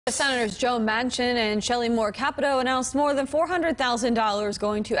Senators Joe Manchin and Shelley Moore Capito announced more than $400,000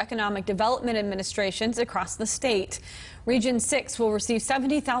 going to economic development administrations across the state. Region 6 will receive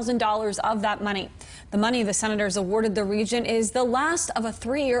 $70,000 of that money. The money the senators awarded the region is the last of a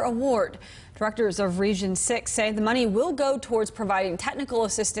 3-year award. Directors of Region 6 say the money will go towards providing technical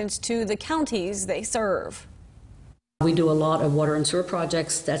assistance to the counties they serve. We do a lot of water and sewer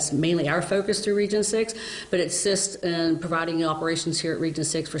projects. That's mainly our focus through Region 6, but it assists in providing operations here at Region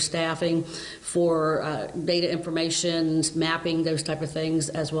 6 for staffing, for data information, mapping, those type of things,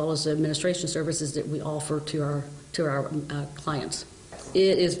 as well as administration services that we offer to our clients.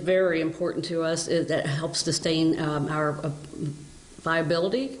 It is very important to us. That helps sustain our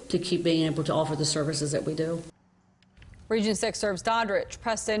viability to keep being able to offer the services that we do. Region 6 serves Doddridge,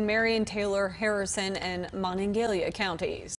 Preston, Marion, Taylor, Harrison, and Monongalia counties.